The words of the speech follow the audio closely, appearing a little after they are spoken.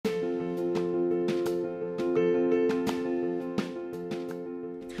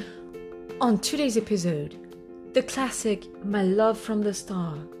On today's episode, the classic My Love from the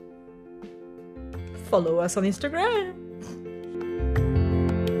Star. Follow us on Instagram.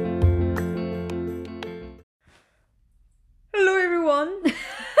 Hello everyone.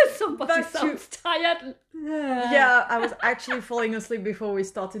 Somebody sounds tired. Yeah, I was actually falling asleep before we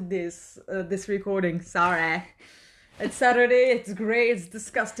started this recording. Sorry. It's Saturday. It's grey. It's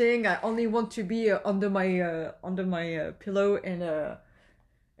disgusting. I only want to be under my pillow and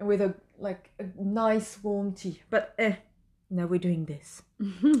with a nice warm tea. But now we're doing this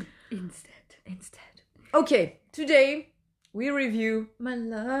instead. Okay, today we review My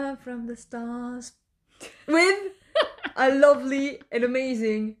Love from the Stars with a lovely and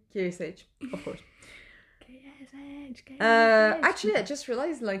amazing KSH, of course. KSH. Actually, I just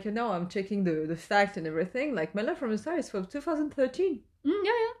realized, now I'm checking the fact and everything. My Love from the Stars is from 2013.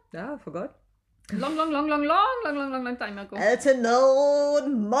 Yeah, I forgot. Long time ago. It's an old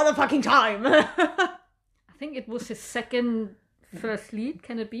motherfucking time. I think it was his first lead.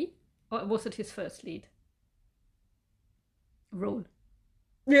 Can it be? Or was it his first lead role?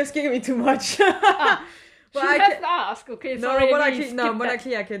 You're asking me too much. Well, I have to ask. Okay, sorry. More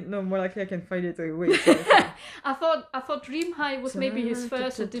likely I can find it. Wait. I thought Dream High was maybe his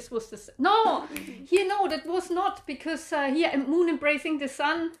first, and this was the no. That was not, because Moon Embracing the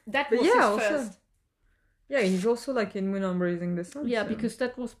Sun. That was his first. Yeah, he's also in Moon Embracing the Sun. Yeah, so. Because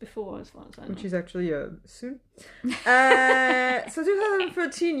that was before, as far as I know. Which is actually soon. So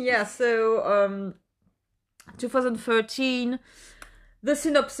 2013, yeah. So 2013. The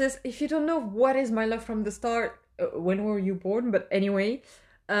synopsis, if you don't know what is My Love from the Start, when were you born? But anyway.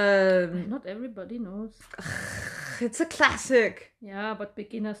 Not everybody knows. It's a classic. Yeah, but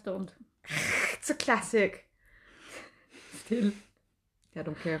beginners don't. It's a classic. Still. I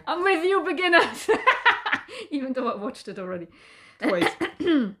don't care. I'm with you, beginners! Even though I watched it already. Twice.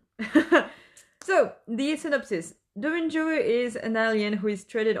 So, the synopsis. Dominjo is an alien who is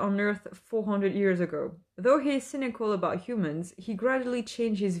traded on Earth 400 years ago. Though he is cynical about humans, he gradually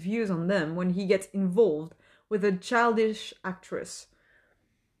changes his views on them when he gets involved with a childish actress.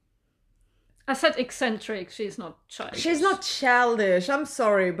 I said eccentric, she's not childish. She's not childish, I'm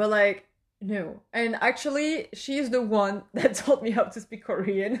sorry, but no. And actually, she is the one that taught me how to speak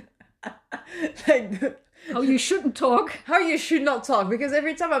Korean. How you shouldn't talk. How you should not talk, because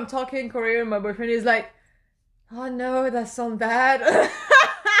every time I'm talking Korean, my boyfriend is like, oh no, that sounds bad.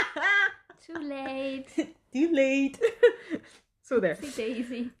 Too late. Too late. So there. Oopsie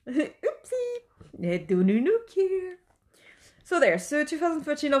daisy. Oopsie. So there. So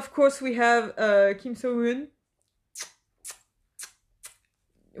 2013, of course, we have Kim So-eun.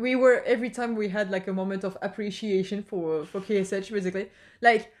 We were, every time we had a moment of appreciation for KSH, basically.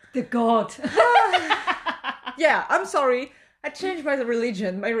 The god. Yeah, I'm sorry. I changed my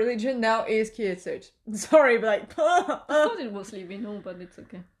religion. My religion now is KSH. Sorry, but I thought it was Lee Min-ho, but it's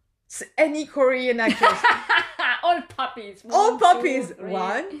okay. Any Korean actress. All puppies. All puppies.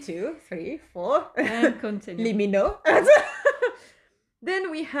 1, 2, 3, 4. And continue. Lee Min-ho. Then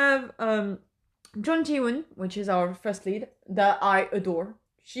we have Jung Ji-woon, which is our first lead, that I adore.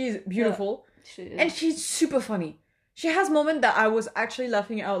 She's beautiful. Yeah, she is. And she's super funny. She has moments that I was actually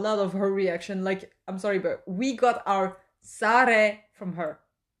laughing out loud of her reaction. I'm sorry, but we got our sare from her.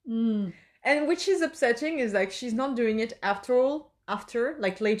 And which is upsetting is she's not doing it after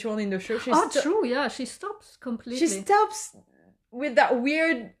later on in the show. True, yeah, she stops completely. She stops with that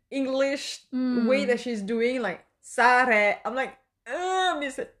weird English way that she's doing, sare. I'm I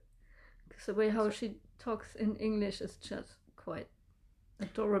miss it. Because the way how she talks in English is just quite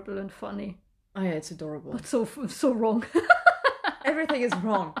adorable and funny. Oh yeah, it's adorable. But so wrong. Everything is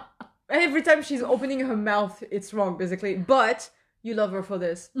wrong. Every time she's opening her mouth, it's wrong, basically. But you love her for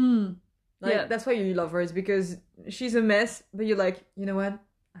this. Yeah. That's why you love her. It's because she's a mess, but you're you know what?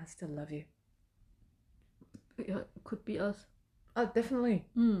 I still love you. Yeah, it could be us. Oh, definitely.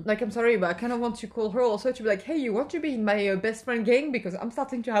 I'm sorry, but I kind of want to call her also to be hey, you want to be in my best friend gang? Because I'm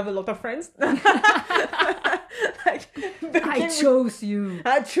starting to have a lot of friends. I chose you.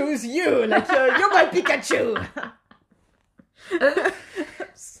 I chose you. You're my Pikachu.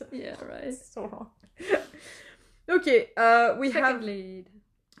 Yeah, right. So wrong. Okay, we second have lead.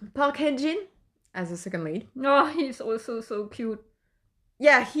 Park Hae-jin as a second lead. Oh, he's also so cute.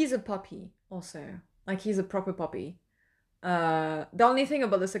 Yeah, he's a puppy also. He's a proper puppy. The only thing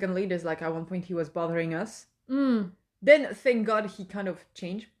about the second lead is at one point he was bothering us. Then thank God he kind of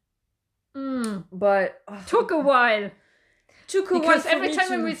changed. But took a while. Because every time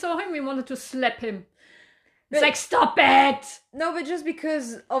when we saw him, we wanted to slap him. It's like, stop it! No, but just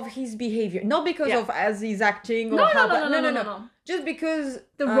because of his behavior. Not because of as he's acting or No. Just because...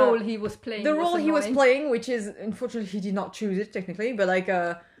 The role he was playing. The role he was playing, which is, unfortunately, he did not choose it, technically, but like...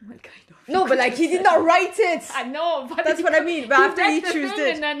 Well, kind of. No, but like, he did not write it! I know, but... That's what I mean, but after he chose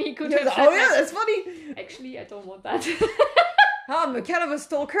it... And then he could have said, oh yeah, that's funny! Actually, I don't want that. I'm a kind of a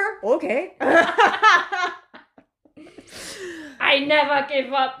stalker? Okay. I never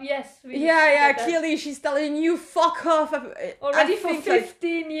give up. Yes. Clearly she's telling you, fuck off. Already for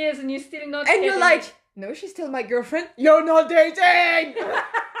 15 years and you're still not and you're like, it. No, she's still my girlfriend. You're not dating!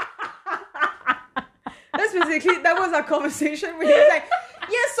 That's basically, that was our conversation. We were like,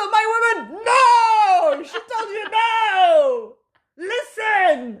 yes, so my woman, no! She told you no!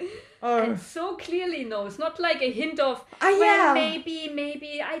 Listen! And so clearly no. It's not like a hint of,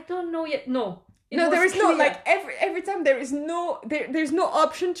 maybe, I don't know yet. No. There is no, like, every time there's no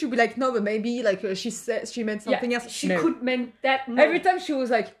option to be like, no, but maybe, like, she meant something else. She could meant that, no. Every time she was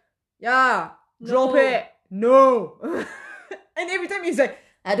like, drop it, no. And every time he's like,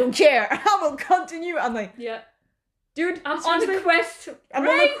 I don't care, I will continue. I'm like, dude, I'm on a quest. I'm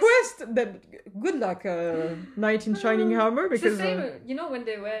on a quest. Good luck, knight in shining armor. Because it's the same, when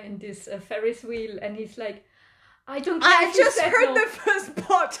they were in this Ferris wheel and he's like, I don't. I just heard the first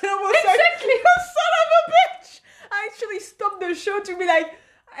part and I was like, you son of a bitch! I actually stopped the show to be like,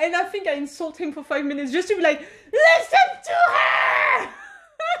 and I think I insult him for 5 minutes just to be like, listen to her!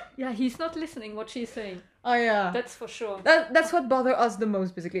 Yeah, he's not listening what she's saying. Oh yeah. That's for sure. That's what bothered us the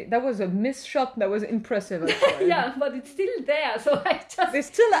most, basically. That was a missed shot that was impressive. Yeah, but it's still there, so I just... They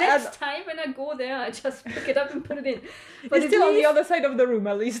still next time when I go there, I just pick it up and put it in. But it's still on the other side of the room,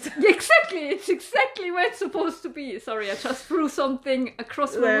 at least. Yeah, exactly. It's exactly where it's supposed to be. Sorry, I just threw something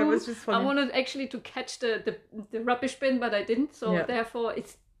across the room. It was just funny. I wanted actually to catch the rubbish bin, but I didn't, so therefore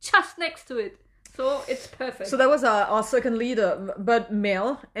it's just next to it. So it's perfect. So that was our second lead, but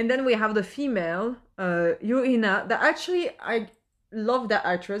male. And then we have the female, Yoina, that actually, I love that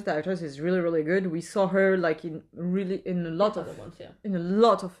actress. The actress is really, really good. We saw her like in a lot of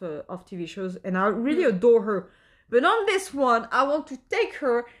TV shows, and I really adore her. But on this one, I want to take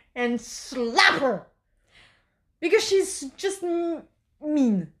her and slap her. Because she's just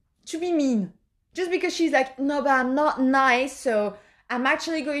mean. To be mean. Just because she's like, no, but I'm not nice, so I'm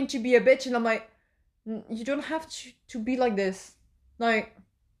actually going to be a bitch. And I'm like, you don't have to be like this. Like,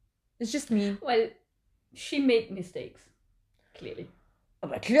 it's just me. Well, she made mistakes. Clearly. Oh,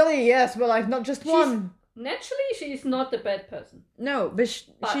 but clearly, yes, but like, not just one. Naturally, she's not a bad person. No, but she's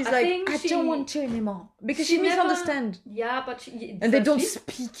like, I don't want to anymore. Because she misunderstands. Yeah, but and they don't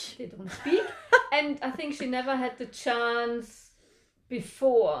speak. They don't speak. And I think she never had the chance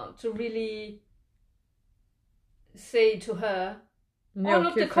before to really say to her, or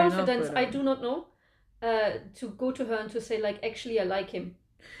not the confidence, I do not know, to go to her and to say, like, actually, I like him.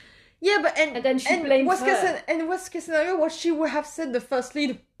 Yeah, but and then she blames her. And worst case scenario, what she would have said, the first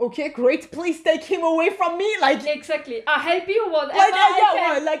lead, okay, great, please take him away from me, like... Exactly, I'll help you, whatever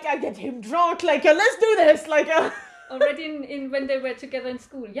I get him drunk, like, let's do this, like... Already in when they were together in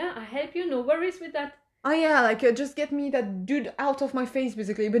school, I help you, no worries with that. Oh yeah, like, just get me that dude out of my face,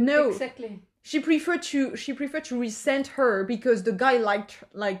 basically, but no. Exactly. She preferred to resent her because the guy liked,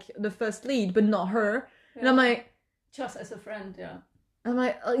 like, the first lead, but not her. Yeah. And I'm like... Just as a friend, yeah. I'm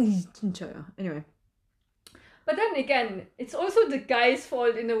like, anyway. But then again, it's also the guy's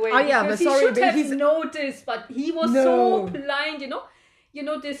fault in a way. Oh yeah, but sorry, he should have noticed, but he was so blind, You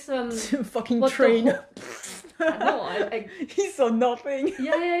know this fucking train. No, he saw nothing.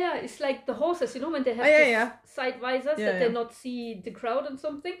 Yeah. It's like the horses, when they have side visors that they not see the crowd and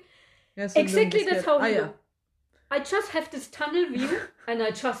something. Yeah, so exactly, that's how he do. I just have this tunnel view and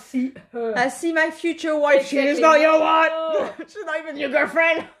I just see her. I see my future wife. Exactly. She is not your wife. She's not even your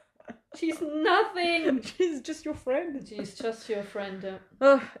girlfriend. She's nothing. She's just your friend. She's just your friend.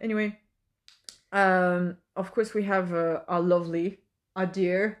 Anyway. Of course we have our lovely, our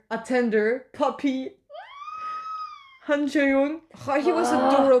dear, our tender puppy, Han Jae-yoon. Oh, he was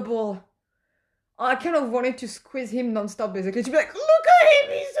adorable. I kind of wanted to squeeze him non-stop, basically. To be like, look at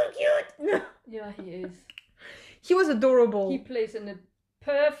him, he's so cute. Yeah, he is. He was adorable. He plays in a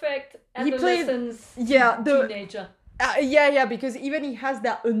perfect adolescence teenager. Because even he has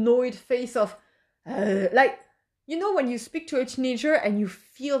that annoyed face of, like, when you speak to a teenager and you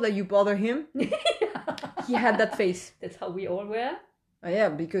feel that you bother him? He had that face. That's how we all were. Oh, yeah,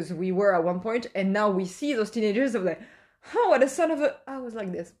 because we were at one point, and now we see those teenagers of like, oh, what a son of a... I was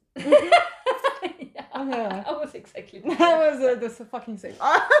like this. I was exactly that. I was the fucking same.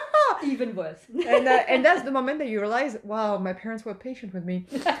 Even worse. And that's the moment that you realize, wow, my parents were patient with me.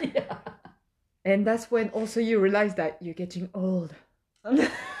 And that's when also you realize that you're getting old. Oh,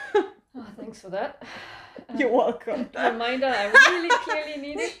 thanks for that. You're welcome. Reminder, I really clearly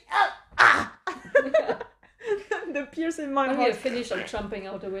need it. The pierce in my heart. When we are finished, I'm jumping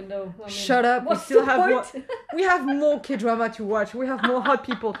out the window. I mean, shut up. We still have more. We have more K-drama to watch. We have more hot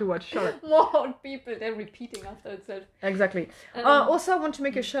people to watch. Shut up. More hot people. They're repeating after itself. Exactly. Also, I want to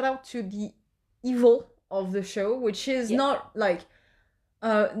make a shout out to the evil of the show, which is not like...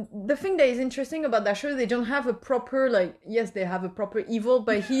 the thing that is interesting about that show, they don't have a proper, like... Yes, they have a proper evil,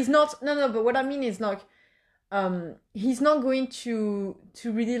 but he's not... No, but what I mean is, like... he's not going to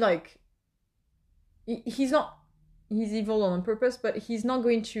really, like... He's evil on purpose, but he's not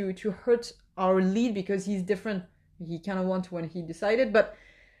going to hurt our lead because he's different. He kind of wants when he decided, but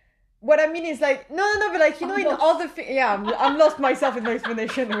what I mean is like no, but like in other things, I'm lost myself in the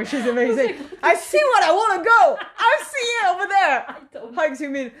explanation, which is amazing. I see what I want to go. I see it over there. I don't. Hugs you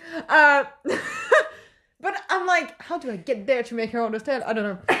mean? But I'm like, how do I get there to make her understand? I don't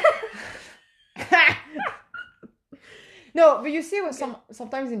know. No, but you see,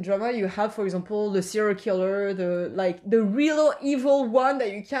 sometimes in drama you have, for example, the serial killer, the real evil one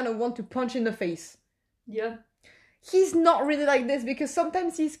that you kind of want to punch in the face. Yeah. He's not really like this because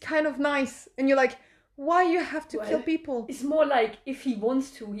sometimes he's kind of nice, and you're like, why you have to kill people? It's more like if he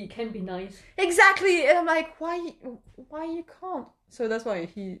wants to, he can be nice. Exactly, and I'm like, why you can't? So that's why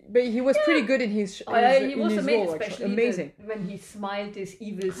he was pretty good in his he was his amazing, role, especially amazing. When he smiled this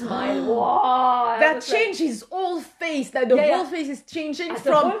evil smile. Wow, that changed his whole face. That the whole face is changing from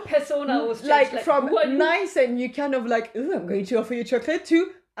the whole persona was like from nice and you kind of like, oh, I'm going to offer you chocolate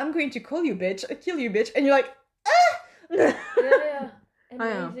to I'm going to kill you bitch, and you're like, ah.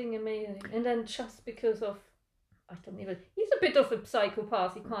 Amazing. And then just because of he's a bit of a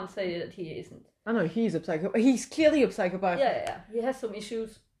psychopath. You can't say that he isn't. I know he's a psychopath. He's clearly a psychopath. Yeah. He has some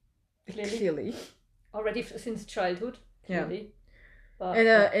issues. Clearly. Already since childhood. Clearly. Yeah. But,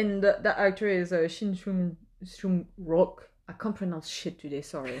 and that actor is Shin Shum Rock. I can't pronounce shit today.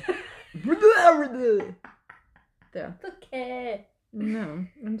 Sorry. There. Okay. No,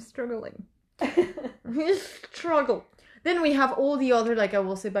 I'm struggling. Struggle. Then we have all the other, like I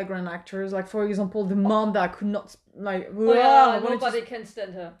will say, background actors. Like for example, the mom that could not like. Nobody can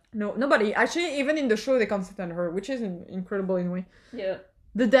stand her. No, nobody. Actually, even in the show, they can't stand her, which is incredible in a way. Yeah.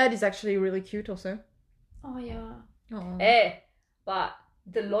 The dad is actually really cute, also. Oh yeah. Aww. But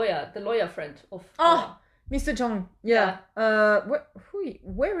the lawyer friend of. Mr. Jong. Yeah.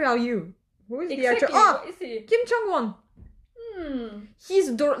 Where are you? Who is the actor? What is he? Kim Jong-won. He's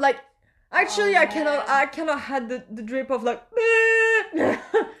like. Actually, I cannot had the drip of like.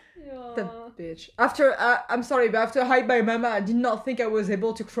 That bitch. After I'm sorry, but after Hi Bye Mama, I did not think I was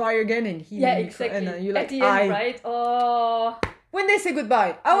able to cry again, and he. Yeah, exactly. And you like at the end, right? Oh. When they say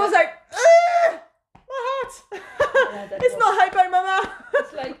goodbye, I was like, my heart. It's not Hi Bye Mama.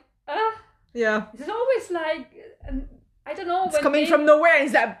 It's like Yeah. It's always like I don't know. It's coming from nowhere.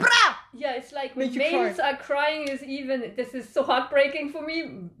 It's like brah. Yeah, it's like when males are crying is even. This is so heartbreaking for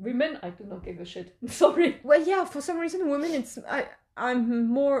me. Women, I do not give a shit. Sorry. Well, yeah, for some reason, women, it's I'm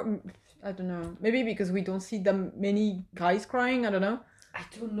more. I don't know. Maybe because we don't see that many guys crying. I don't know. I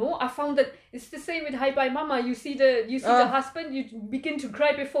don't know. I found that it's the same with Hi Bye Mama. You see the husband. You begin to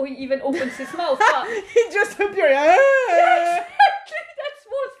cry before he even opens his mouth. He just appears. Yeah, exactly. That's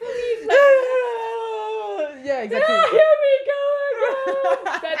what's for me. It's like, yeah, exactly. Here we go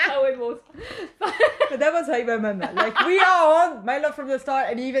again. That's how it was. But that was Hi Bye Mama. Like we are on My Love from the Start,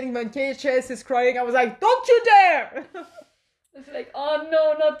 and even when KHS is crying, I was like, "Don't you dare!" It's like, oh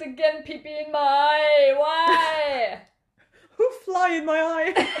no, not again, pee pee in my eye. Why? Who fly in my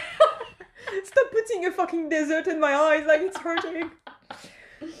eye? Stop putting a fucking desert in my eyes, like it's hurting.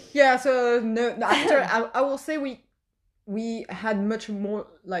 Yeah, so no, after I will say we had much more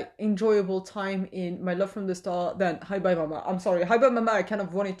like enjoyable time in My Love from the Start than Hi Bye Mama. I'm sorry, Hi Bye Mama, I kind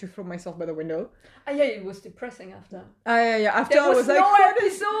of wanted to throw myself by the window. Yeah, it was depressing after. Yeah. After there I was like,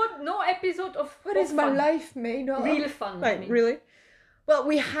 no episode of what is my life made of? Real fun. Like really. Well,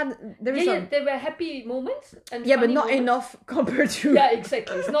 we had there were happy moments and but not moments. Enough compared to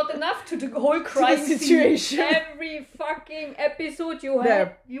exactly. It's not enough to the whole crying situation. Every fucking episode you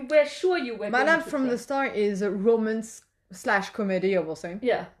had, you were sure you were. My Love from the Start is a romance / comedy, I will say.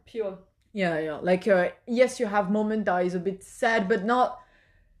 Yeah, pure. Yeah. Like yes, you have moment that is a bit sad, but not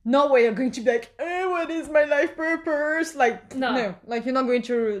where you're going to be like, what is my life purpose? Like no, like you're not going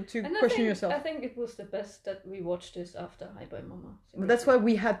to question yourself. I think it was the best that we watched this after Hi Bye Mama. But that's why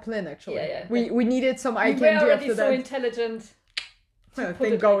we had planned actually. Yeah. We needed some eye candy after that. We were already so intelligent.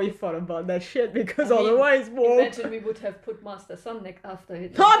 Thank God we thought about that shit because otherwise, imagine we would have put Master Sun neck after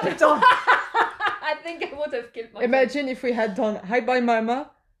it. Oh, putain! I think I would have killed myself. Imagine if we had done Hi Bye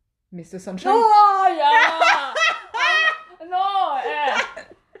Mama, Mr. Sunshine. Oh, yeah!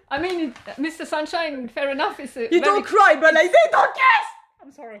 I mean, Mr. Sunshine, fair enough, is a don't cry, but like, they don't kiss!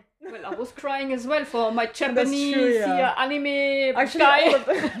 I'm sorry. Well, I was crying as well for my Japanese anime Actually, guy.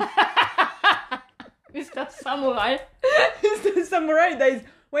 Mr. Samurai. Mr. Samurai, that is,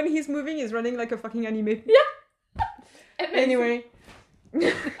 when he's moving, he's running like a fucking anime. Yeah. Anyway.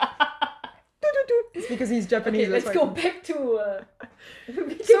 It's because he's Japanese. Okay, let's go back to...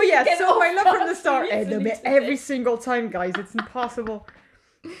 so My Love from the Start. Every single time, guys. It's impossible.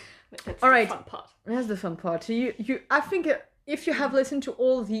 That's all right. The fun part. That's the fun part. I think if you have listened to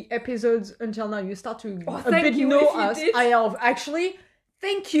all the episodes until now, you start to a bit know us. I have. Actually,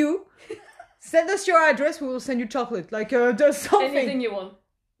 thank you. Send us your address. We will send you chocolate. Like, there's something. Anything you want.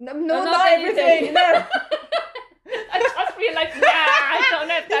 No, not everything. No. I just realized, I don't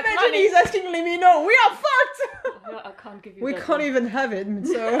have that Imagine money. he's asking Lemino. We are fucked. No, I can't give you We that can't one. even have it,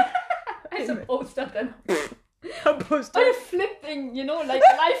 so... As a poster then. A poster. Or a flip thing, you know, like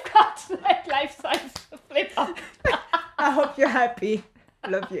life cards, like life-size flip up. I hope you're happy.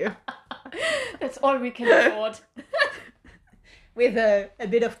 Love you. That's all we can afford. With a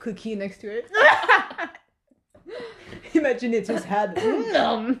bit of cookie next to it. Imagine it just had...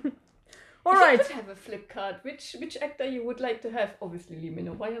 All right. If you could have a flip card, which actor you would like to have? Obviously, let me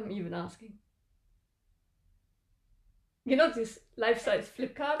know. Why I'm even asking. You know this life-size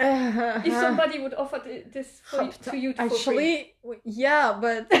flip card? If somebody would offer this to you for free. Yeah,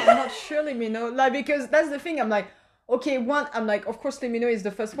 but I'm not sure Lemino. Like, because that's the thing. I'm like, okay, I'm like, of course Lemino is the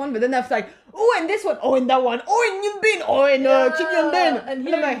first one, but then I'm like, oh, and this one, oh, and that one, oh, and Yunbin, oh, and Kim Yunbin. And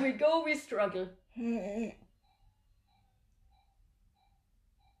here we go, we struggle.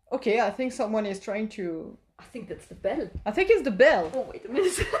 Okay, I think someone is trying to... I think that's the bell. I think it's the bell. Oh, wait a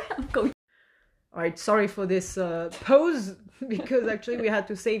minute. I'm going. Alright, sorry for this pause, because actually we had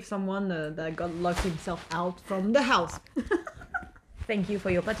to save someone that got locked himself out from the house. Thank you for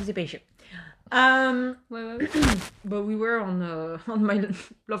your participation. But we were on My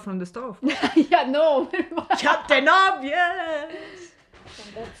Love from the Start. Yeah, no. Captain Obvious!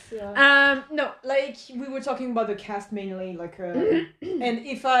 That's, no, like we were talking about the cast mainly, like, and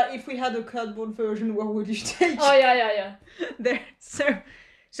if we had a cardboard version, what would you take? Oh yeah. There,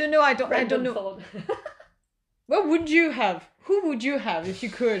 so no, I don't know. What would you have? Who would you have if you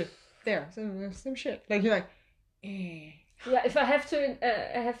could? There, some shit. Like you're like, Yeah, if I have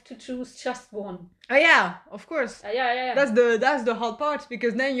to choose just one. Oh yeah, of course. Yeah. That's the hard part,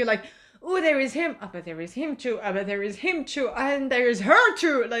 because then you're like, oh, there is him. Oh, but there is him too. Oh, but there is him too. And there is her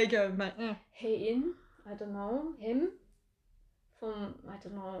too. Like, Hey-in, I don't know, him. From, I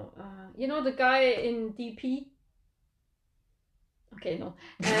don't know, you know the guy in DP? Okay, no.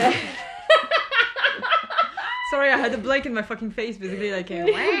 Sorry, I had a blank in my fucking face, basically, like,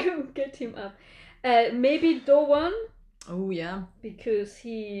 get him up. Maybe Do-won. Oh, yeah. Because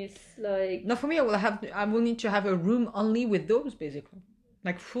he's like... No, for me, I will need to have a room only with those, basically.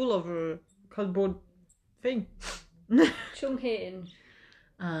 Like, full of a cardboard thing. Chung Hae-in.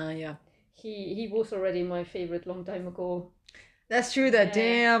 Yeah. He was already my favorite long time ago. That's true, that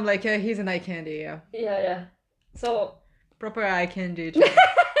damn, like, he's an eye candy, yeah. Yeah. So... Proper eye candy.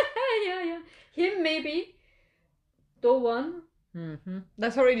 Yeah. Him, maybe. Do-won. Mm-hmm.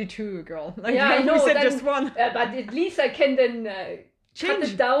 That's already two, girl. Like, yeah, I know. We said just one. But at least I can then cut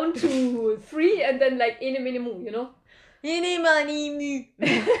it down to 3 and then like in a minimum, you know?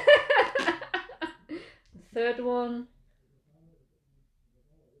 Third one.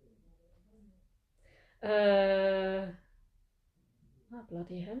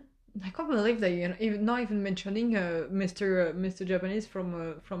 Bloody hell. I can't believe that you're not even mentioning Mr. Japanese from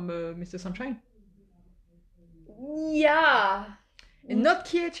Mr. Sunshine. Yeah. And not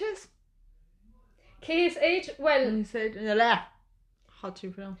KHS? KSH, well... And he said... How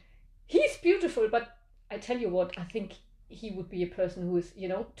to pronounce? He's beautiful, but I tell you what, I think he would be a person who is,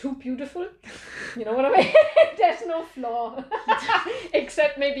 too beautiful. You know what I mean? There's no flaw.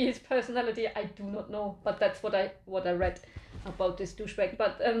 Except maybe his personality, I do not know. But that's what I read about this douchebag.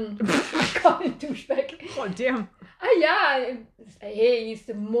 But, I call it douchebag. Oh, damn. Yeah. Hey, he's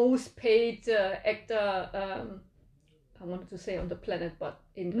the most paid actor... I wanted to say on the planet, but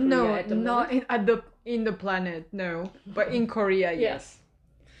in Korea at the moment. Not in the planet, no. But in Korea, yes.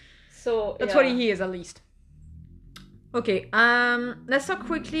 So that's what he is, at least. Okay, let's talk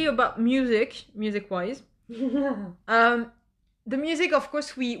quickly about music-wise. The music, of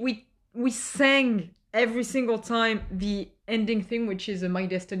course, we sang every single time the ending thing, which is My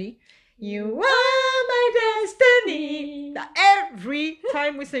Destiny. You are my destiny. Every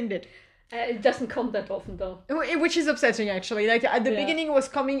time we sing it. It doesn't come that often though. Which is upsetting actually. Like at the beginning it was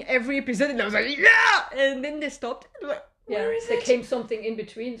coming every episode and I was like, yeah! And then they stopped. Like, where is it? There came something in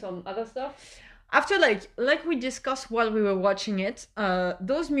between, some other stuff. After like we discussed while we were watching it,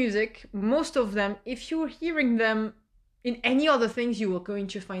 those music, most of them, if you're hearing them in any other things, you are going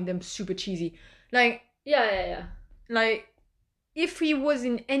to find them super cheesy. Like like if he was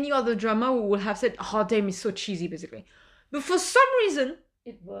in any other drama, we would have said, oh damn, it's so cheesy basically. But for some reason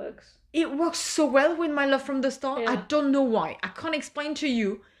it works. It works so well with My Love from the Start. I don't know why. I can't explain to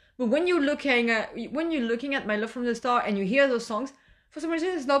you. But when you're looking at My Love from the Start and you hear those songs, for some reason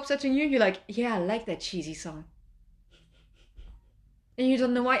it's not upsetting you. You're like, yeah, I like that cheesy song. And you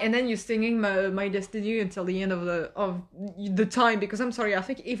don't know why. And then you're singing My Destiny until the end of the time. Because I'm sorry, I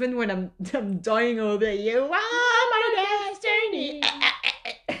think even when I'm dying over there, you are my destiny.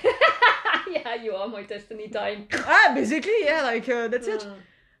 Yeah, you are my destiny dying. Basically, yeah, like that's it.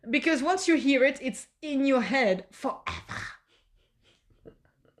 Because once you hear it, it's in your head forever.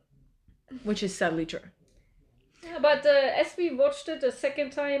 Which is sadly true. Yeah, but as we watched it a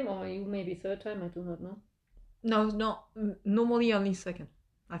second time, or you maybe third time, I do not know. No, normally only second,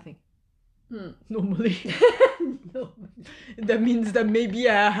 I think. Normally. That means that maybe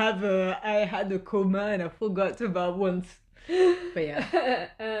I had a coma and I forgot about once. But yeah.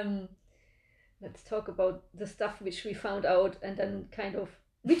 Let's talk about the stuff which we found out and then kind of...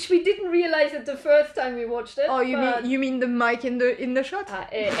 Which we didn't realize it the first time we watched it. Oh, you mean the mic in the shot?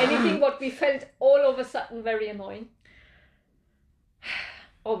 Anything what we felt all of a sudden very annoying.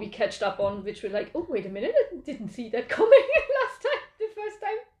 Or we catched up on, which we're like, oh, wait a minute, I didn't see that coming the first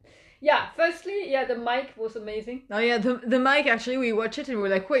time. Yeah, firstly, the mic was amazing. Oh yeah, the mic, actually, we watched it and we were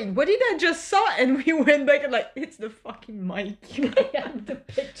like, wait, what did I just saw? And we went back and like, it's the fucking mic. Yeah, the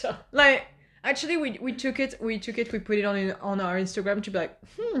picture. Like... Actually, we took it, we put it on our Instagram to be like,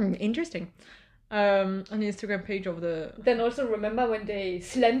 interesting. On the Instagram page of the... Then also remember when they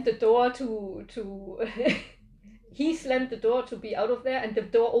slammed the door to he slammed the door to be out of there and the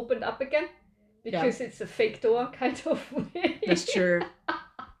door opened up again? Because it's a fake door, kind of. That's true.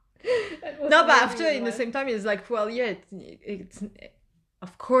 No, but after, in the same time, it's like, well, yeah, it's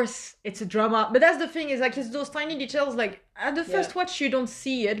of course, it's a drama. But that's the thing, is like, it's those tiny details, like, at the first watch, you don't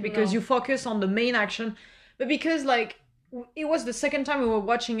see it because you focus on the main action. But because, like, it was the second time we were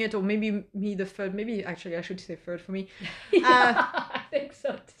watching it, or maybe me the third, maybe, actually, I should say third for me. I think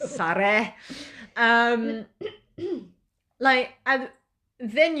so, too. Sorry. Then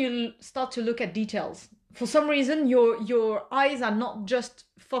you start to look at details. For some reason, your eyes are not just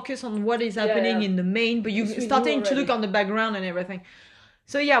focused on what is happening in the main, but you're starting to look on the background and everything.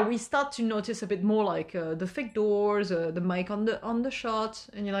 So yeah, we start to notice a bit more, like the fake doors, the mic on the shot,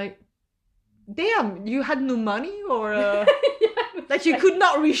 and you're like, damn, you had no money, or like you could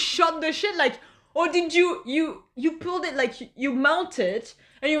not reshot the shit, like, or did you pulled it, like you mounted,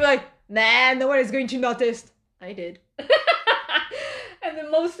 and you were like, nah, no one is going to notice. I did. And the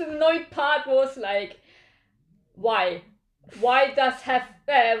most annoyed part was like, why does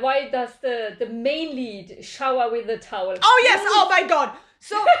the main lead shower with a towel? Oh yes! Oh my god!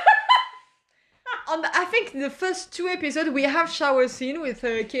 So I think the first 2 episodes we have shower scene with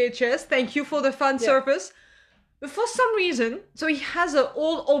KHS. Thank you for the fan service. But for some reason, so he has an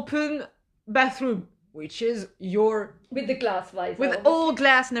all open bathroom, which is with the glass visor, with all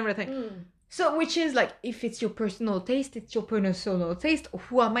glass and everything. So which is like, if it's your personal taste, it's your personal taste.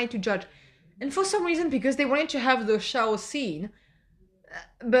 Who am I to judge? And for some reason, because they wanted to have the shower scene,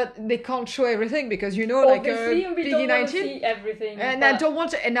 but they can't show everything because, you know, obviously, like we don't want to see everything. And I don't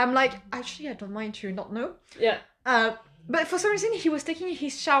want to, and I'm like, actually, I don't mind to not know. Yeah. But for some reason, he was taking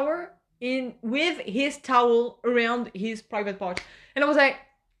his shower with his towel around his private part. And I was like,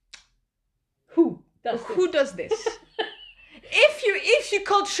 who does this? If you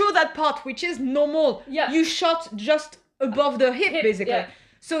can't show that part, which is normal, you shot just above the hip basically. Yeah.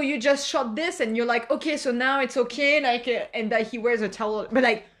 So you just shot this and you're like, okay, so now it's okay, like, and that he wears a towel. But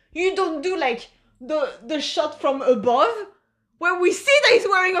like, you don't do like the shot from above where we see that he's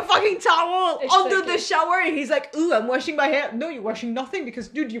wearing a fucking towel under the shower and he's like, ooh, I'm washing my hair. No, you're washing nothing because,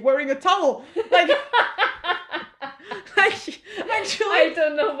 dude, you're wearing a towel. Like, actually, I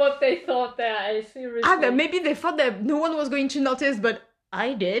don't know what they thought there. I seriously. Maybe they thought that no one was going to notice, but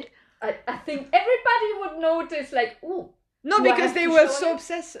I did. I think everybody would notice, like, ooh. No, because they were so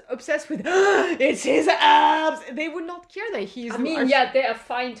obsessed with it's his abs. They would not care that he's. I mean, they are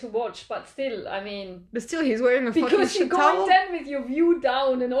fine to watch, but still, I mean. But still, he's wearing a fucking towel. Because you're going then with your view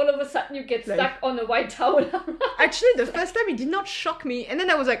down, and all of a sudden you get stuck on a white towel. Actually, the first time it did not shock me, and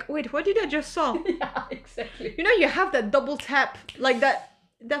then I was like, wait, what did I just saw? Yeah, exactly. You know, you have that double tap like that.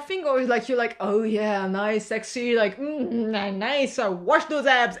 that thing always like, you're like, oh yeah, nice, sexy, like, nice, wash those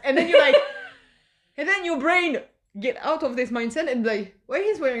abs. And then you're like, and then your brain get out of this mindset and like, why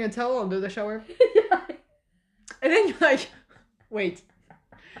he's wearing a towel under the shower? Yeah. And then you're like, wait,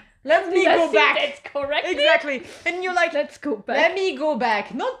 let me go back. That's correct. Exactly. And you're like, let's go back. Let me go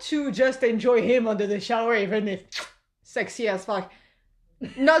back. Not to just enjoy him under the shower, even if sexy as fuck.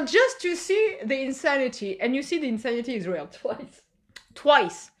 Not just to see the insanity. And you see the insanity is real.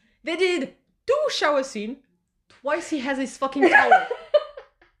 Twice. They did 2 shower scenes. Twice he has his fucking towel.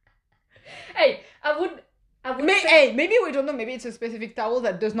 Hey, I would Hey, maybe we don't know. Maybe it's a specific towel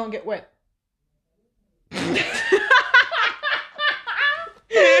that does not get wet.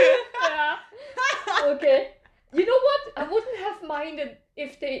 Yeah. Okay. You know what? I wouldn't have minded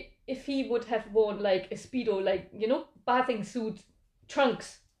if he would have worn like a Speedo, like, you know, bathing suit,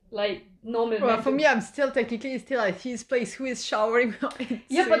 trunks, like normal. Well, for me, I'm still technically at his place who is showering.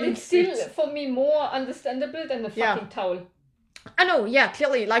 Yeah, but it's still for me more understandable than a fucking towel. I know, yeah,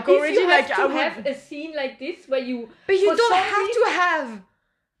 clearly. Like if already, you have like to have a scene like this where you. But you don't have to have.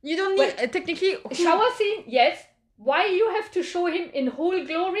 You don't need technically shower scene. Yes. Why you have to show him in whole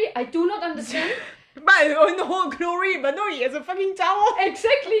glory? I do not understand. But in whole glory, but no, he has a fucking towel.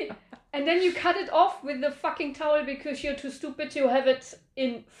 Exactly. And then you cut it off with the fucking towel because you're too stupid to have it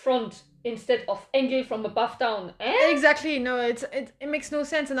in front instead of angle from above down. Exactly. No, it makes no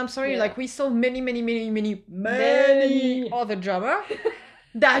sense. And I'm sorry, like we saw many other drama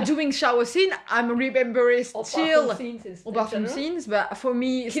that are doing shower scene. I'm remembering still bathroom scenes, but for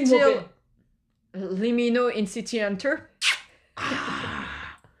me still Limino in City Hunter.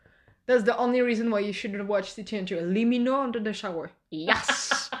 That's the only reason why you shouldn't watch City Hunter. Limino under the shower.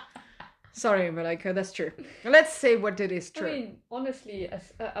 Yes. Sorry, but like that's true. Let's say what it is true. I mean, honestly,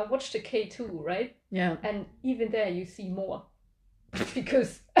 I watched the K2, right? Yeah. And even there you see more.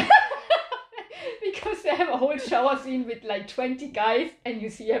 Because they have a whole shower scene with like 20 guys and you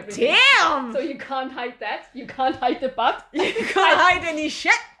see everything. Damn! So you can't hide that. You can't hide the butt. You can't hide any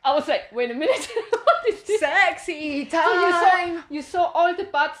shit. I was like, wait a minute. What is this? Sexy time. So you saw all the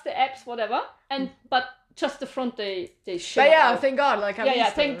butts, the abs, whatever. But just the front they show. But yeah, thank God. Like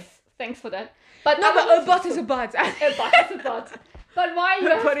thanks for that. But no, but a butt is a butt. A butt is a butt. But why you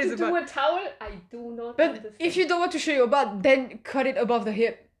have to do a towel? I do not understand. But if you don't want to show your butt, then cut it above the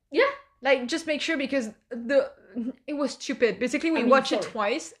hip. Yeah. Like, just make sure, because it was stupid. Basically, we watched it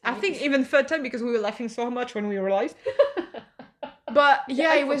twice. I think even third time, because we were laughing so much when we realized. But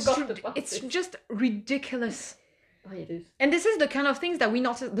yeah, it's just ridiculous. Oh, it is. And this is the kind of things that we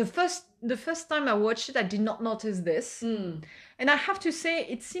noticed. The first time I watched it, I did not notice this. And I have to say,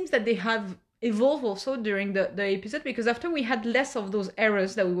 it seems that they have evolved also during the episode, because after we had less of those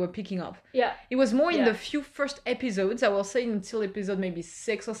errors that we were picking up. Yeah. It was more in the few first episodes, I will say, until episode maybe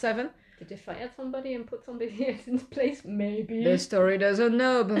 6 or 7. Did they fire somebody and put somebody else in place? Maybe. The story doesn't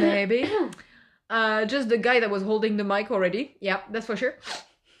know, but maybe. Just the guy that was holding the mic already. Yeah, that's for sure.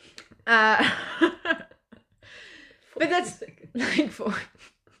 But that's like for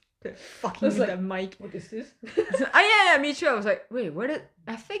the fucking the mic. What is this? Yeah, me too. I was like, wait, what is?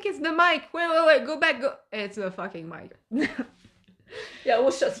 I think it's the mic. Wait, go back. It's the fucking mic. Yeah, I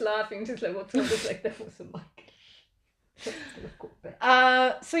was just laughing, just like what's this? Like that was the mic.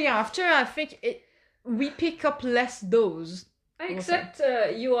 So yeah, after I think we pick up less those. Except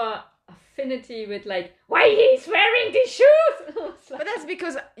your affinity with like, why he's wearing these shoes? Like, but that's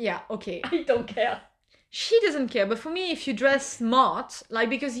because okay. I don't care. She doesn't care, but for me, if you dress smart, like,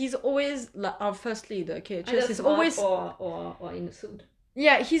 because he's always our first lead, KHS is always or in a suit.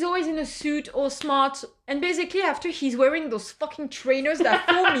 Yeah, he's always in a suit or smart, and basically after he's wearing those fucking trainers that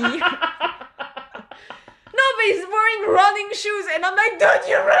for me. No, but he's wearing running shoes, and I'm like, dude,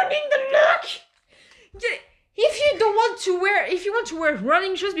 you're ruining the look. If you want to wear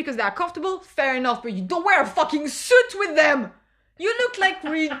running shoes because they are comfortable, fair enough, but you don't wear a fucking suit with them. You look like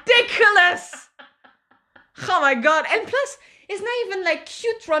ridiculous. Oh my God. And plus, it's not even like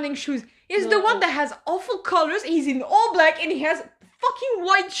cute running shoes. It's the one that has awful colors. He's in all black and he has fucking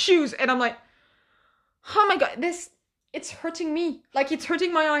white shoes. And I'm like, oh my God, it's hurting me. Like, it's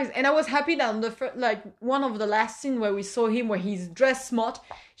hurting my eyes. And I was happy that on one of the last scene where we saw him, where he's dressed smart,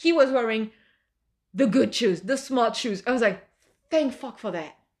 he was wearing the good shoes, the smart shoes. I was like, thank fuck for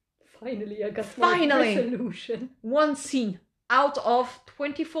that. Finally, I got my resolution. One scene out of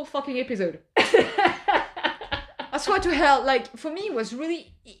 24 fucking episodes. I swear to hell, like, for me,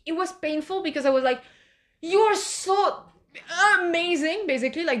 it was painful because I was like, you are so amazing,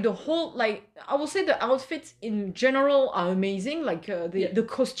 basically. Like, the whole, like, I will say the outfits in general are amazing. Like, the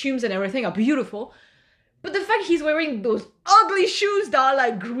costumes and everything are beautiful. But the fact he's wearing those ugly shoes that are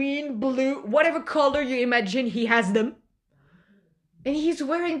like green, blue, whatever color you imagine, he has them. And he's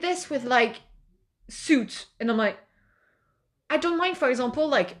wearing this with like suits. And I'm like, I don't mind, for example,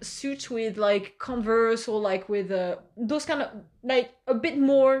 like suits with like Converse or like with those kind of like a bit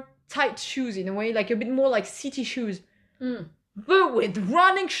more tight shoes in a way, like a bit more like city shoes. But with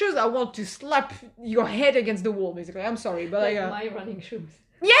running shoes, I want to slap your head against the wall, basically. I'm sorry, but like my running shoes.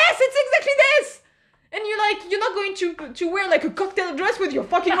 Yes, it's exactly this! And you're not going to wear like a cocktail dress with your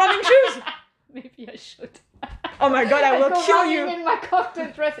fucking running shoes. Maybe I should. Oh my god, I will kill you. In my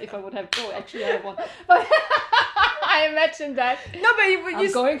cocktail dress, if I would have. Oh, actually, I have one. But I imagine that. No, but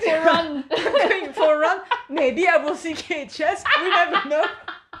I'm going for a run. I'm going for a run. Maybe I will see KHS. We never know.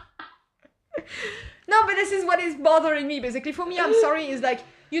 No, but this is what is bothering me. Basically, for me, I'm sorry, is like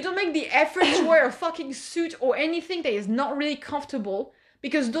you don't make the effort to wear a fucking suit or anything that is not really comfortable.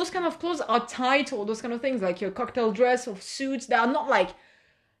 Because those kind of clothes are tight or those kind of things, like your cocktail dress or suits, they are not like...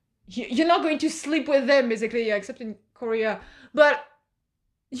 You're not going to sleep with them, basically, except in Korea. But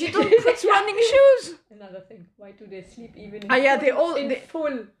you don't put running shoes. Another thing, why do they sleep even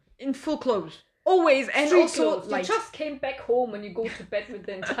in full clothes? Always. And street also... clothes. You just came back home and you go to bed with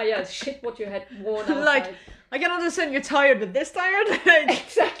the entire shit what you had worn outside. Like, I can understand you're tired, but this tired? Like,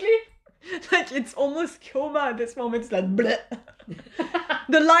 exactly. Like, it's almost coma at this moment. It's like, bleh.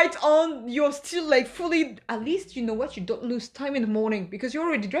 The light on, you're still like fully... At least, you know what? You don't lose time in the morning because you're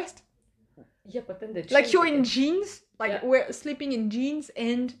already dressed. Yeah, but then they like, you're in jeans. Like, we're sleeping in jeans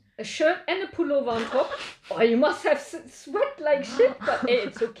and... A shirt and a pullover on top. Oh, you must have sweat like shit, but hey,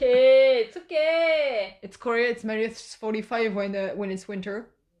 it's okay. It's okay. It's Korea. It's minus 45 when it's winter.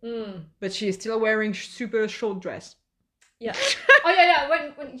 But she is still wearing super short dress. Yeah. Oh yeah.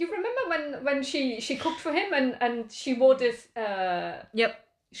 When you remember when she cooked for him and she wore this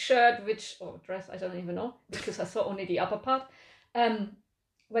shirt dress, I don't even know because I saw only the upper part.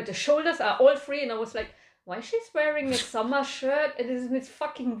 Where the shoulders are all free, and I was like, why she's wearing a summer shirt and it's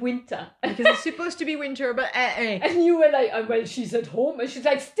fucking winter? Because it's supposed to be winter, but And you were like, well, she's at home, and she's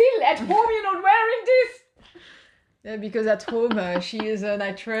like, still at home, you're not wearing this. Yeah, because at home she is an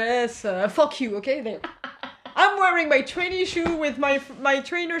actress. Fuck you, okay? There. I'm wearing my trainee shoe with my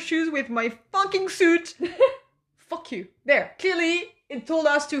trainer shoes with my fucking suit. Fuck you. There. Clearly, it told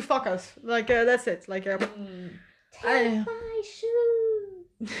us to fuck us. Like, that's it. Like, take my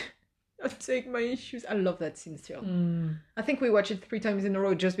shoes. Take my shoes. I love that scene still. I think we watched it 3 times in a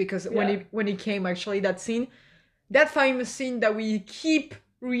row just because when it came, actually, that scene. That famous scene that we keep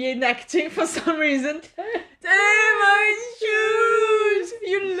reenacting for some reason. Take my shoes!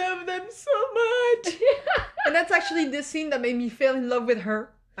 You love them so much! And that's actually the scene that made me fall in love with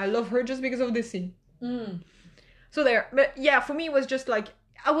her. I love her just because of this scene. So there. But yeah, for me it was just like,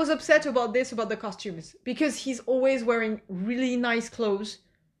 I was upset about the costumes. Because he's always wearing really nice clothes.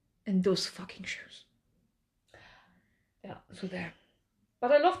 And those fucking shoes. Yeah. So there.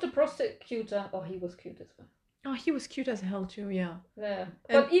 But I love the prosecutor. Oh, he was cute as well. Oh, he was cute as hell too, yeah. Yeah.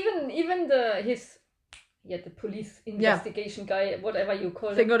 But even the police investigation guy, whatever you call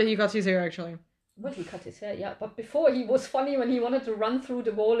it. Thank God he cut his hair, actually. Well, he cut his hair, yeah. But before, he was funny when he wanted to run through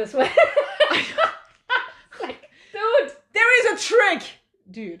the wall as well. Like, dude! There is a trick!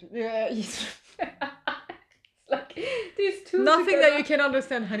 Dude, yeah, he's... Like, these two nothing together, that you can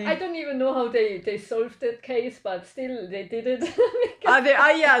understand, honey. I don't even know how they solved that case, but still, they did it.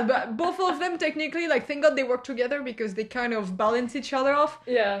 Yeah, but both of them, technically, like, thank God they work together because they kind of balance each other off.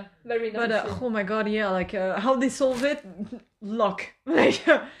 Yeah, very nice. But, oh my God, yeah, like, how they solve it, luck. Like,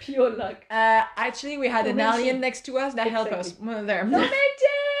 pure luck. Actually, we had an alien next to us that helped us. There.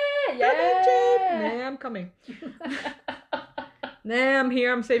 Yeah, I'm coming. Nah, I'm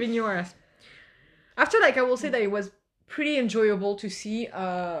here, I'm saving your ass. After, like, I will say that it was pretty enjoyable to see.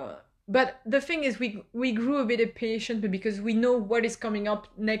 But the thing is, we grew a bit impatient because we know what is coming up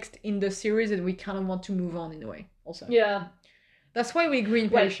next in the series and we kind of want to move on in a way, also. Yeah. That's why we grew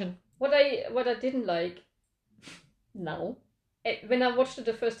impatient. Well, what I didn't like now, when I watched it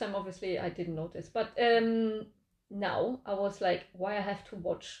the first time, obviously, I didn't notice. But now, I was like, why I have to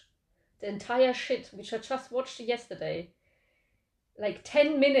watch the entire shit, which I just watched yesterday. Like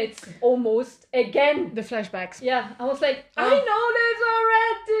 10 minutes almost again. The flashbacks. Yeah, I was like, I know this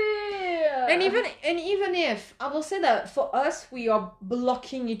already. And even if I will say that for us, we are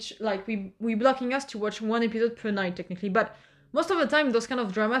blocking we blocking us to watch 1 episode per night technically. But most of the time, those kind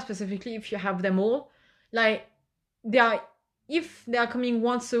of dramas, specifically if you have them all, like if they are coming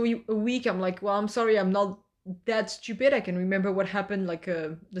once a week, I'm like, well, I'm sorry, I'm not that stupid. I can remember what happened like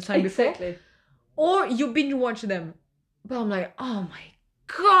the time before. Or you binge watch them. But I'm like, oh my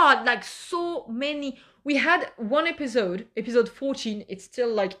God, like so many. We had one episode 14, it's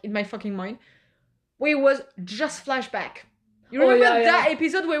still like in my fucking mind, where it was just flashback. You remember that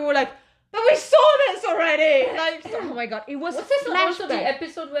episode where we were like, but we saw this already! Like, oh my God, it was this also the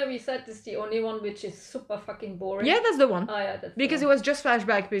episode where we said this is the only one which is super fucking boring? Yeah, that's the one. Oh yeah, that's because it was just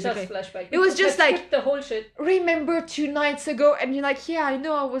flashback, basically. Just flashback. It was just like, the whole shit. Remember 2 nights ago, and you're like, yeah, I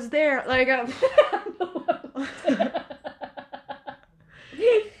know, I was there. Like,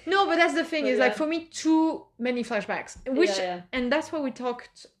 no, but that's the thing, is like, for me, too many flashbacks. Which, and that's what we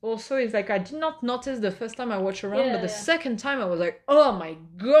talked also, is like, I did not notice the first time I watched around, but the second time I was like, oh my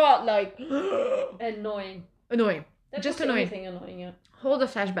God, like... Annoying. That just annoying. Annoying, Hold the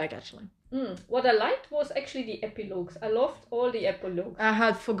flashback, actually. What I liked was actually the epilogues. I loved all the epilogues. I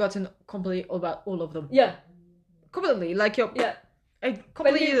had forgotten completely about all of them. Yeah. Completely, like your... Yeah.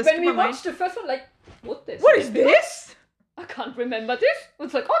 When we watched the first one, like, what is this? I can't remember this.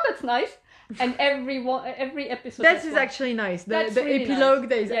 It's like, oh, that's nice. And every episode. That is actually nice. The really epilogue, nice.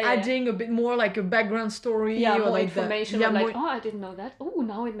 That is adding a bit more like a background story. Yeah, or more like information. Yeah, like, oh, I didn't know that. Oh,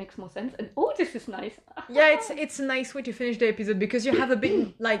 now it makes more sense. And oh, this is nice. Yeah, it's a nice way to finish the episode, because you have a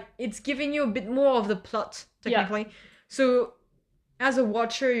bit like, it's giving you a bit more of the plot technically. Yeah. So as a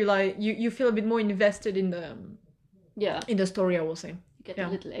watcher, you feel a bit more invested in the story, I will say. You get a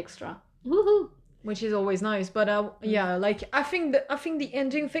little extra. Woohoo! Which is always nice, but like I think the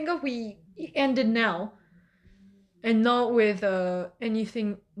ending thing it ended now, and not with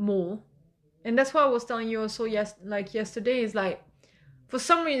anything more, and that's what I was telling you also yesterday, is like, for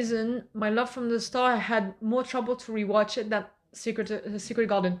some reason, My Love from the Start, I had more trouble to rewatch it than Secret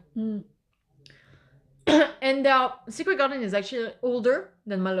Garden. And Secret Garden is actually older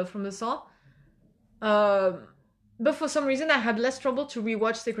than My Love from the Start. But for some reason, I had less trouble to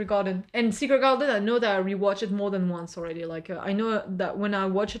rewatch Secret Garden. And Secret Garden, I know that I rewatched it more than once already. Like, I know that when I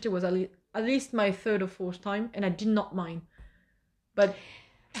watched it, it was at least my 3rd or 4th time, and I did not mind. But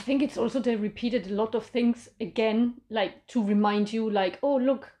I think it's also they repeated a lot of things again, like, to remind you, like, oh,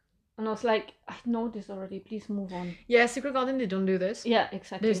 look. And I was like, I know this already, please move on. Yeah, Secret Garden, they don't do this. Yeah,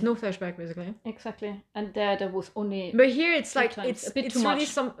 exactly. There's no flashback, basically. Exactly. And there was only... But here, it's like, it's a bit it's too really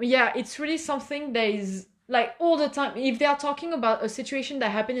much. It's really something that is... Like, all the time, if they are talking about a situation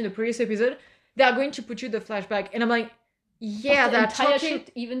that happened in the previous episode, they are going to put you the flashback. And I'm like, yeah, they're talking...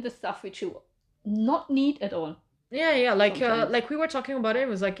 shit, even the stuff which you not need at all. Yeah, like we were talking about it, it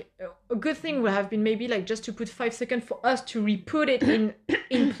was like, a good thing would have been maybe, like, just to put 5 seconds for us to re-put it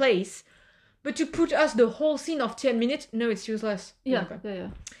in place. But to put us the whole scene of 10 minutes, no, it's useless. Yeah.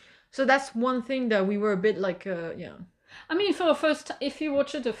 So that's one thing that we were a bit like, I mean, if you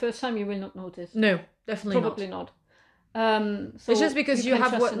watch it the first time, you will not notice. No, definitely probably not. So it's just because we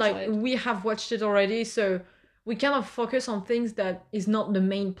have watched it already, so we kind of focus on things that is not the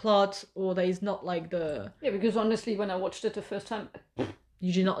main plot, or that is not like the... Yeah, because honestly, when I watched it the first time...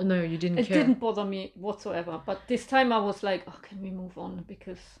 You did not know, you didn't care. It didn't bother me whatsoever, but this time I was like, oh, can we move on?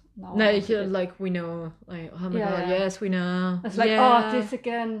 Because now... No, like, we know, like, oh my God, yes, we know. It's like, oh, this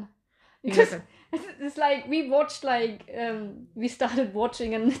again. Because it's like, we watched, like, we started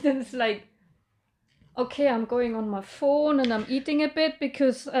watching, and then it's like, okay, I'm going on my phone and I'm eating a bit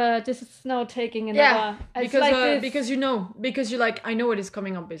because this is now taking another... Yeah, because you're like, I know what is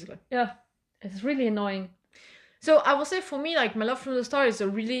coming up, basically. Yeah, it's really annoying. So I will say, for me, like, My Love from the Start is a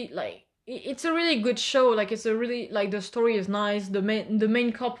really, like, it's a really good show. Like, it's a really, like, the story is nice. The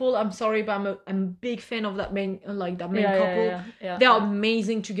main couple, I'm sorry, but I'm a big fan of that main couple. Yeah, they are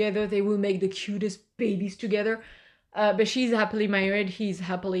amazing together. They will make the cutest babies together. But she's happily married. He's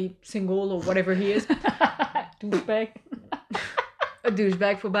happily single, or whatever he is. Douchebag. A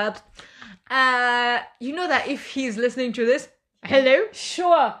douchebag for Babs. You know that if he's listening to this, hello?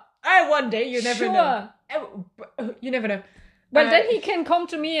 Sure. One day, you never know. You never know. Well, then he can come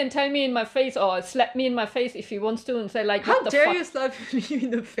to me and tell me in my face, or slap me in my face if he wants to, and say, like, how dare you slap me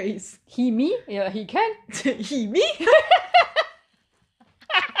in the face? He, me? Yeah, he can. He, me?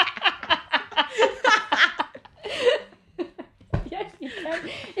 Yes, he can.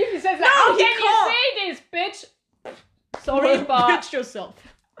 If he says, like, how can you say this, bitch? Sorry, but... Bitch yourself.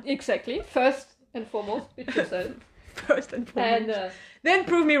 Exactly. First and foremost, bitch yourself. First and foremost. And then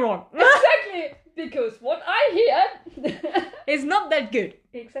prove me wrong. Exactly. Because what I hear is not that good.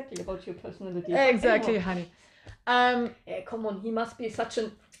 Exactly, about your personality. Exactly, honey. Yeah, come on, he must be such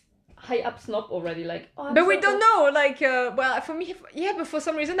a high up snob already. Like, oh, but we don't know. Like, well, for me, but for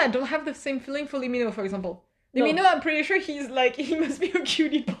some reason, I don't have the same feeling for Limino, for example. Limino, I'm pretty sure he must be a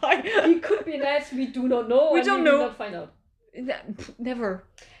cutie pie. He could be nice. We do not know. We don't know. We will not find out. Never.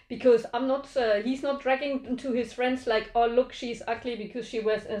 Because he's not dragging to his friends like, oh look, she's ugly because she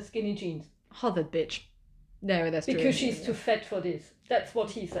wears skinny jeans. Oh, that bitch. No, that's true. Because she's too fat for this. That's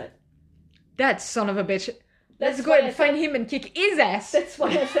what he said. That son of a bitch. Let's go and find him and kick his ass. That's why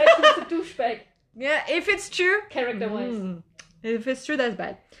I said he's a douchebag. Yeah, if it's true. Character-wise. If it's true, that's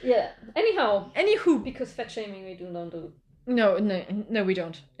bad. Yeah. Anywho. Because fat shaming we don't do. No, we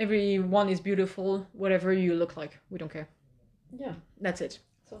don't. Everyone is beautiful, whatever you look like. We don't care. Yeah. That's it.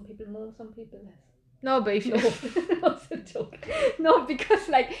 Some people more, some people less. No, but if you... That's a joke. No, because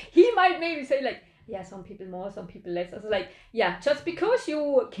like, he might maybe say like, yeah, some people more, some people less. I was like, yeah, just because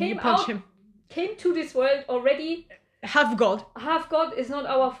you came to this world already... Half God is not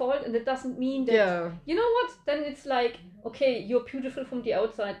our fault, and it doesn't mean that... Yeah. You know what? Then it's like, okay, you're beautiful from the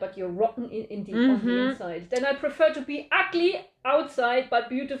outside, but you're rotten on the inside. Then I prefer to be ugly outside, but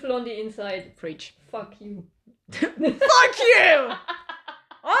beautiful on the inside. Preach. Fuck you. Fuck you!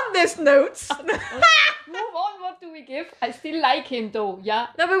 On this note... Move on, what do we give? I still like him though, yeah?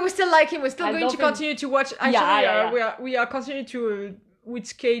 No, but we still like him. We're still going to continue to watch... Actually, we are continuing to... with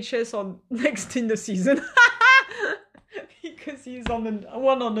KHS on next in the season. Because he's on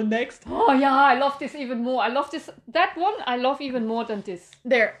the next. Oh yeah, I love this even more. I love that one I love even more than this.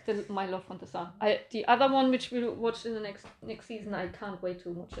 My Love from the Star. The other one which we'll watch in the next season, I can't wait to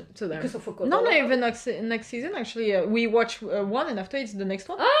watch it. Because I forgot. Not even next season actually. We watch one and after it's the next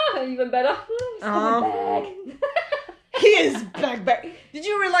one. Ah, even better. He's coming back. He is back. Did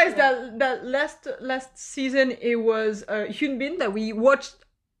you realize that last season it was Hyun Bin that we watched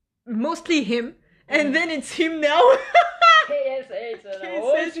mostly him, and then it's him now. KSH the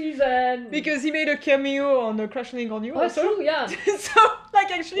whole season. Because he made a cameo on Crash Landing on You. Oh, also. True, yeah. So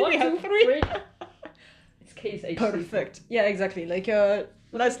like actually we have three. It's KSH. Perfect. Season. Yeah, exactly. Like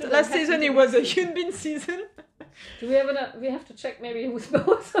last season it was a Hyun Bin season. Do we have we have to check maybe who's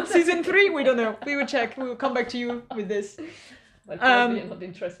both. Season 3, we don't know. We will check. We will come back to you with this. Well, probably not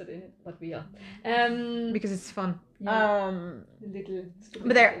interested in it, but we are. Because it's fun. Yeah. Little stupid.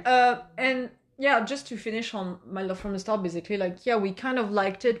 But there. And yeah, just to finish on My Love from the Start, basically, like, yeah, we kind of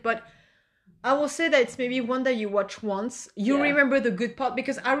liked it, but I will say that it's maybe one that you watch once. You remember the good part,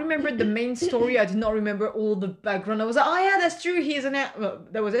 because I remembered the main story. I did not remember all the background. I was like, oh yeah, that's true. He is an... Well,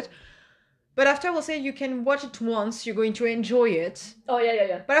 that was it. But after, I will say you can watch it once, you're going to enjoy it. Oh,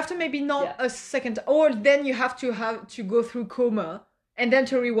 yeah. But after maybe not a second, or then you have to go through coma, and then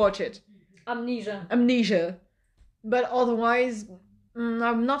to rewatch it. Amnesia. But otherwise,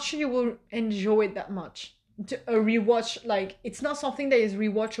 I'm not sure you will enjoy it that much. A rewatch, like, it's not something that is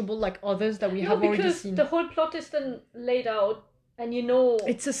rewatchable like others that we have already seen. The whole plot is then laid out, and you know...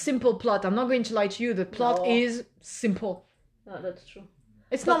 It's a simple plot. I'm not going to lie to you. The plot is simple. No, that's true.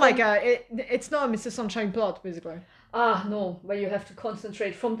 It's not like it's not a Mr. Sunshine plot, basically. Ah, no, where you have to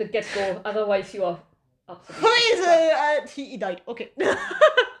concentrate from the get-go, otherwise you are absolutely... He died, okay.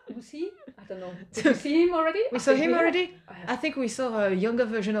 Who's he? I don't know. Did you see him already? We saw him already? I think we saw a younger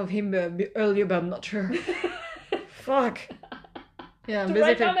version of him earlier, but I'm not sure. Fuck. Yeah, basically...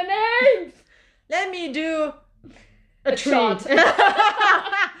 write down the names! Let me do a chart. A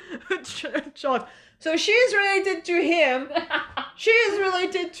chart. So she's related to him. She is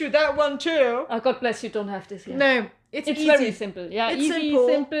related to that one too. Oh, God bless you, don't have this here. No, it's easy. Very simple. Yeah, it's easy,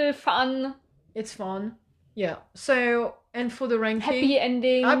 simple, fun. It's fun. Yeah. So, and for the ranking... Happy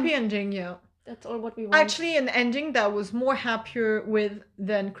ending, yeah. That's all what we want. Actually, an ending that was more happier with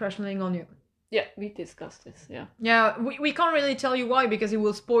than Crash Landing on You. Yeah, we discussed this, yeah. Yeah, we can't really tell you why, because it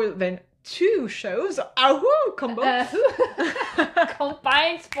will spoil then 2 shows. Ahoo! Combo.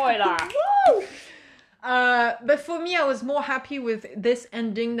 Combined spoiler. Woo! But for me, I was more happy with this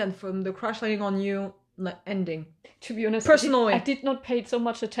ending than from the Crash Landing on You ending. To be honest, personally, I did not pay so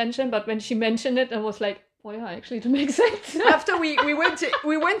much attention, but when she mentioned it, I was like, oh yeah, actually it makes sense. After we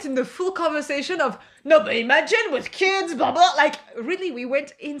went in the full conversation of, no, but imagine with kids, blah blah. Like really, we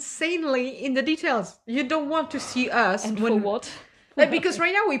went insanely in the details. You don't want to see us. And for what? Like, because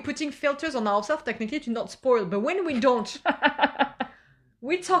right now we're putting filters on ourselves technically to not spoil, but when we don't,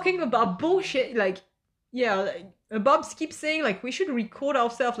 we're talking about bullshit. Like, yeah, Bob keeps saying like we should record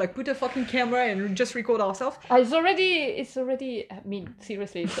ourselves, like put a fucking camera and just record ourselves. It's already. I mean,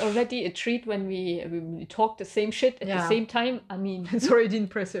 seriously, it's already a treat when we talk the same shit at the same time. I mean, it's already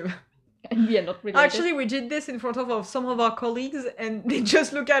impressive. And we are not related. Actually, we did this in front of some of our colleagues, and they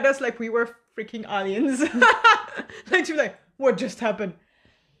just look at us like we were freaking aliens. Like to be like, what just happened?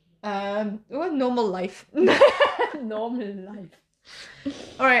 Well, normal life. Normal life.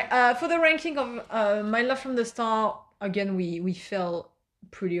 All right. For the ranking of My Love from the Start, again, we felt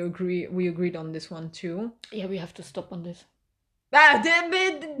pretty we agreed on this one too. Yeah, we have to stop on this.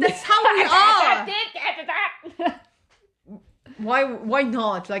 That's how we are. Why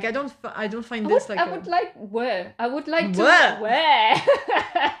not? Like I don't find this like. I would like to where. I would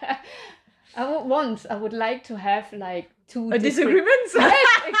like to have like two disagreements.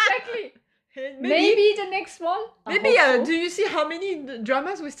 Yes, exactly. Maybe the next one. Maybe so. Do you see how many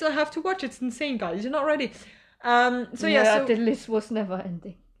dramas we still have to watch? It's insane, guys. You're not ready. So the list was never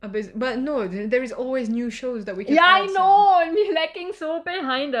ending. But no, there is always new shows that we can. Yeah, I know, and we're lacking so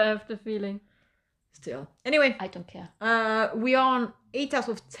behind. I have the feeling. Still. Anyway, I don't care. We are on 8 out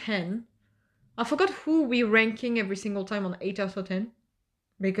of 10. I forgot who we're ranking every single time on 8 out of 10.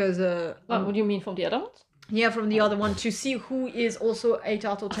 Because what do you mean from the other ones? Yeah, from the other one, to see who is also 8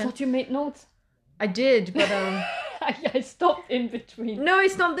 out of 10. I thought you made notes. I did, but I stopped in between. No,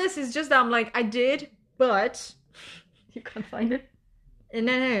 it's not this. It's just that I'm like, I did, but you can't find it.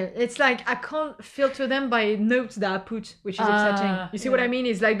 No, it's like I can't filter them by notes that I put, which is upsetting. You see what I mean?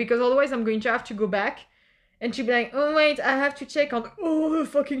 It's like, because otherwise I'm going to have to go back and to be like, oh wait, I have to check on all the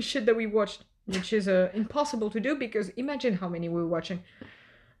fucking shit that we watched, which is impossible to do because imagine how many we were watching.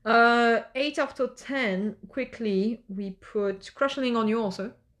 8 out of 10, quickly, we put Crushing on You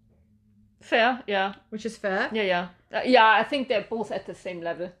also. Fair, yeah. Which is fair. Yeah. Yeah, I think they're both at the same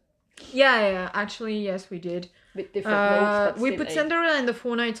level. Yeah, actually, yes, we did. With different notes, but we put 8. Cinderella and the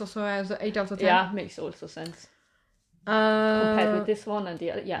Four Nights also as 8 out of 10. Yeah, makes also sense. Compared with this one and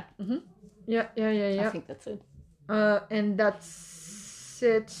the other, yeah. Mm-hmm. Yeah. I think that's it. And that's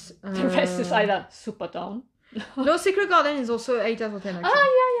it. The rest is either super down. No, Secret Garden is also 8 out of 10, actually.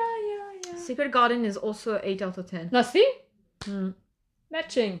 Yeah. Secret Garden is also 8 out of 10. Now see?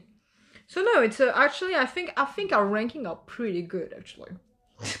 Matching. So no, it's actually, I think our ranking are pretty good, actually.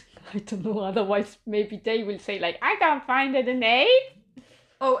 I don't know, otherwise maybe they will say like, I can't find it an 8.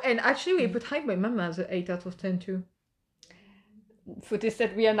 Oh, and actually we put Hide My Mama as an 8 out of 10 too. For this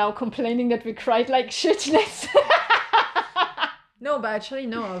that we are now complaining that we cried like shitless. No, but actually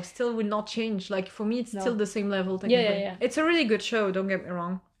no, I still would not change. Like for me it's still the same level technically. Yeah. It's a really good show, don't get me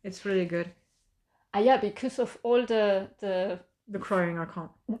wrong. It's really good. Yeah, because of all the crying I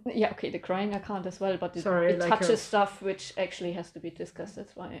can't. Yeah, okay, the crying I can't as well, but it touches stuff which actually has to be discussed.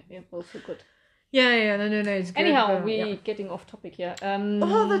 That's why it's also good. Yeah, no, it's good. Anyhow, we're getting off topic here.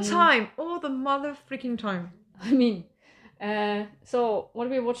 All the time. All the mother freaking time. I mean, so what are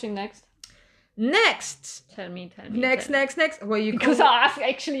we watching next? Next! Tell me. Next. Well, because I ask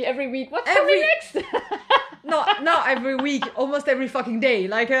actually every week, what's coming next? Not every week, almost every fucking day.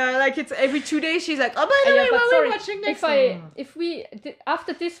 Like it's every 2 days. She's like, oh, by the way, what are we watching next? If we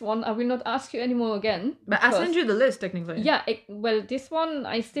after this one, I will not ask you anymore again. But I send you the list technically. Yeah, well, this one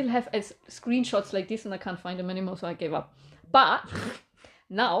I still have as screenshots like this, and I can't find them anymore, so I gave up. But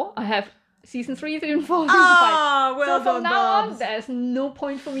now I have season 3, 3 and 4, season 5. Well so from now on, there's no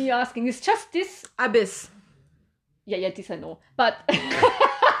point for me asking. It's just this Abyss. Yeah, this I know, but.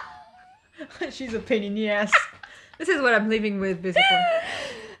 She's a pain in the ass. This is what I'm living with, basically.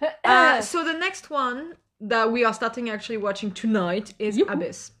 So the next one that we are starting actually watching tonight is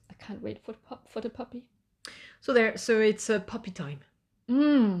Abyss. I can't wait for the puppy. So it's puppy time.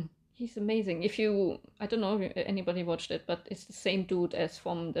 He's amazing. I don't know if anybody watched it, but it's the same dude as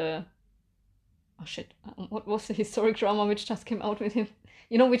from the... Oh shit, what was the historic drama which just came out with him?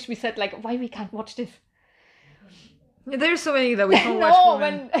 You know, which we said, like, why we can't watch this? There's so many that we can't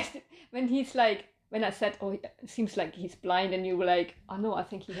watch. When he's like, when I said, oh, it seems like he's blind, and you were like, oh no, I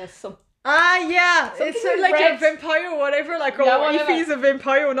think he has some... yeah, it's like a vampire or whatever, like, if he's a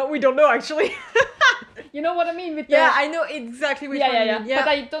vampire or not, we don't know, actually. You know what I mean? I know exactly which one you mean. Yeah, but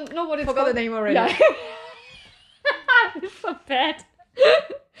I don't know what it's Forgot the name already. Yeah. It's so bad.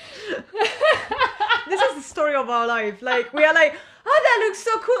 This is the story of our life. Like, we are like, oh, that looks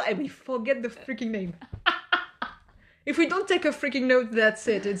so cool, and we forget the freaking name. If we don't take a freaking note, that's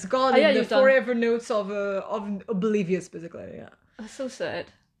it. It's gone in the forever notes of oblivious, basically. Yeah. That's so sad.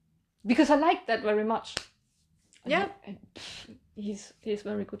 Because I like that very much. Yeah. He's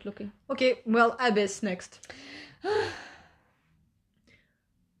very good looking. Okay, well, Abyss next.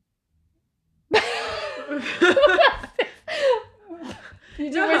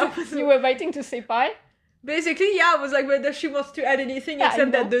 You were waiting to say bye? Basically, yeah, I was like, whether she wants to add anything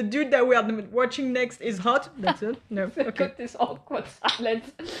except that the dude that we are watching next is hot. That's it. No. Okay. Got this awkward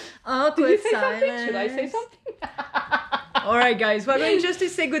silence. Awkward Did you say silence. Something? Should I say something? Alright, guys, we're going just to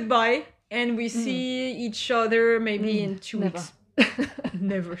say goodbye, and we see each other maybe in 2 weeks.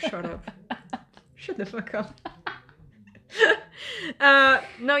 Never. Shut up. Shut the fuck up.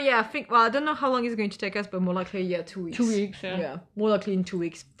 No, yeah, I think, well, I don't know how long it's going to take us, but more likely, 2 weeks. 2 weeks, Yeah, more likely in 2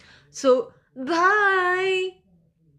 weeks. So, bye!